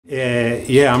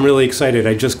Yeah, I'm really excited.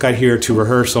 I just got here to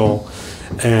rehearsal,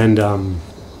 and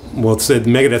well, it said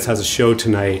Megadeth has a show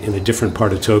tonight in a different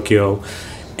part of Tokyo,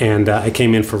 and I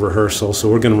came in for rehearsal, so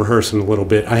we're going to rehearse in a little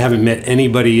bit. I haven't met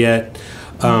anybody yet.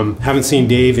 Haven't seen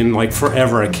Dave in like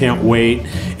forever. I can't wait.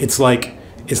 It's like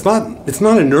it's not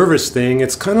a nervous thing.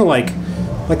 It's kind of like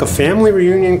a family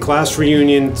reunion, class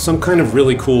reunion, some kind of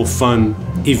really cool, fun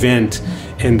event.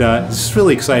 And this is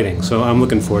really exciting, so I'm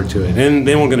looking forward to it. And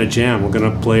then we're going to jam. We're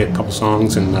going to play a couple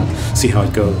songs and see how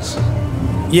it goes.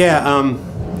 Yeah,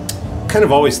 kind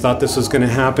of always thought this was going to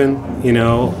happen, you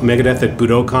know, Megadeth at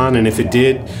Budokan, and if it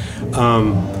did,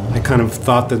 I kind of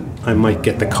thought that I might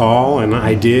get the call, and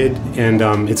I did.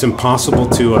 And it's impossible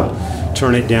to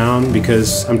turn it down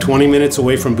because I'm 20 minutes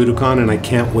away from Budokan, and I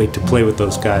can't wait to play with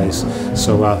those guys.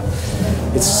 So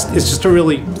it's just a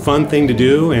really fun thing to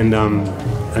do, and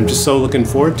I'm just so looking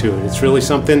forward to it. It's really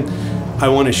something I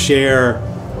want to share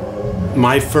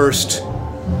my first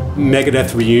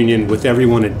Megadeth reunion with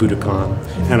everyone at Budokan,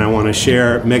 and I want to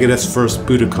share Megadeth's first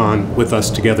Budokan with us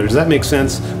together. Does that make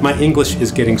sense? My English is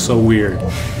getting so weird.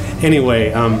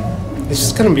 Anyway, it's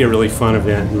just going to be a really fun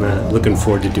event, and looking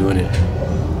forward to doing it.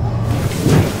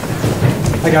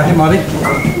 Hi guys, hey Marty.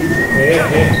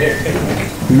 Hey.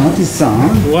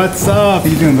 Marty-san. What's up? How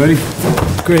you doing, buddy?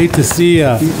 Great to see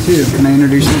you. You too. Can I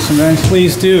introduce you to some guys?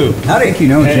 Please do. Howdy. I think you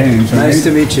know James, right? Nice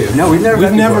to meet you. No, we've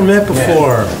never met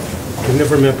before. Yeah. We've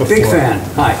never met before. Big fan.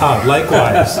 Hi. Ah,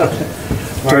 likewise.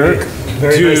 Dirk.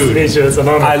 Very nice to meet you. It's an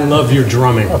honor. I love your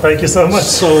drumming. Oh, thank you so much.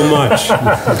 So much.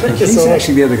 He's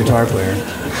actually the other guitar player.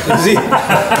 Is he?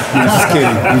 I'm just kidding.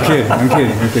 I'm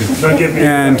kidding. Don't get me.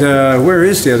 And where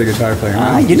is the other guitar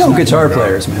player? You know guitar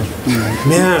players, man.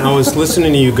 Man, I was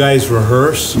listening to you guys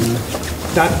rehearse.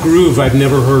 That groove I've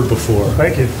never heard before.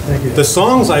 Thank you. Thank you. The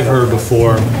songs I've heard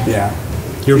before. Yeah.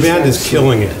 Your band is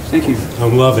killing it. Thank you.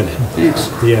 I'm loving it.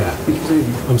 Thanks. Yeah.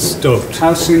 I'm stoked.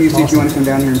 How soon do you think you want to come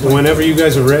down here and play? Whenever you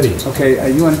guys are ready. Okay,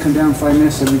 you want to come down 5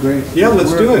 minutes? That'd be great. Yeah,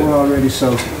 let's do it. We're all ready,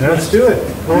 so. Let's do it.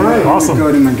 All right. Awesome. I'll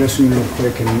go to my dressing room real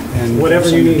quick and whatever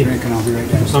you need. Drink, and I'll be right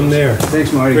down. I'm there.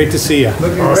 Thanks, Marty. Great to see you.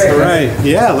 Looking All great. right.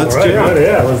 Yeah, let's do it.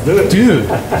 Yeah, let's do it. Dude.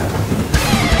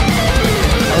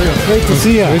 Great to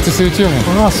see you. Great to see you too,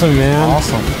 man. Awesome, man.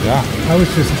 Awesome. Yeah. I was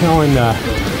just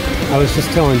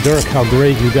telling Dirk how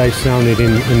great you guys sounded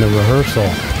in the rehearsal.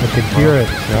 I could hear it.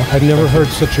 Yeah. I've never heard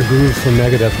such a groove from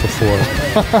Megadeth before.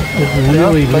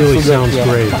 It really sounds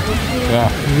great. Yeah.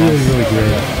 Really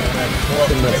great.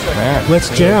 Man. Let's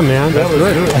jam, man. That's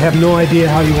good. I have no idea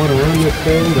how you want to run this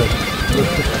thing, but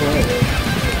let's just play.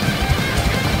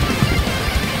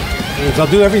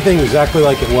 I'll do everything exactly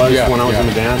like it was when I was in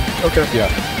the band. Okay. Yeah.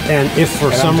 And if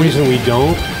for some reason we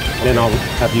don't, then I'll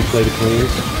have you play the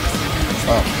cleans.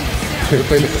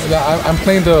 I'm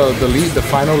playing the lead, the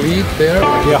final lead there.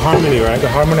 Yeah, harmony, right? The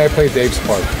harmony I play Dave's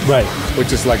part. Right.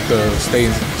 Which is like the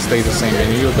stays the same,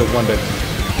 and you're the one that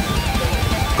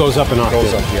goes up and off.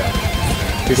 goes up. Yeah.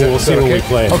 We'll see when we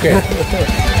play. Okay.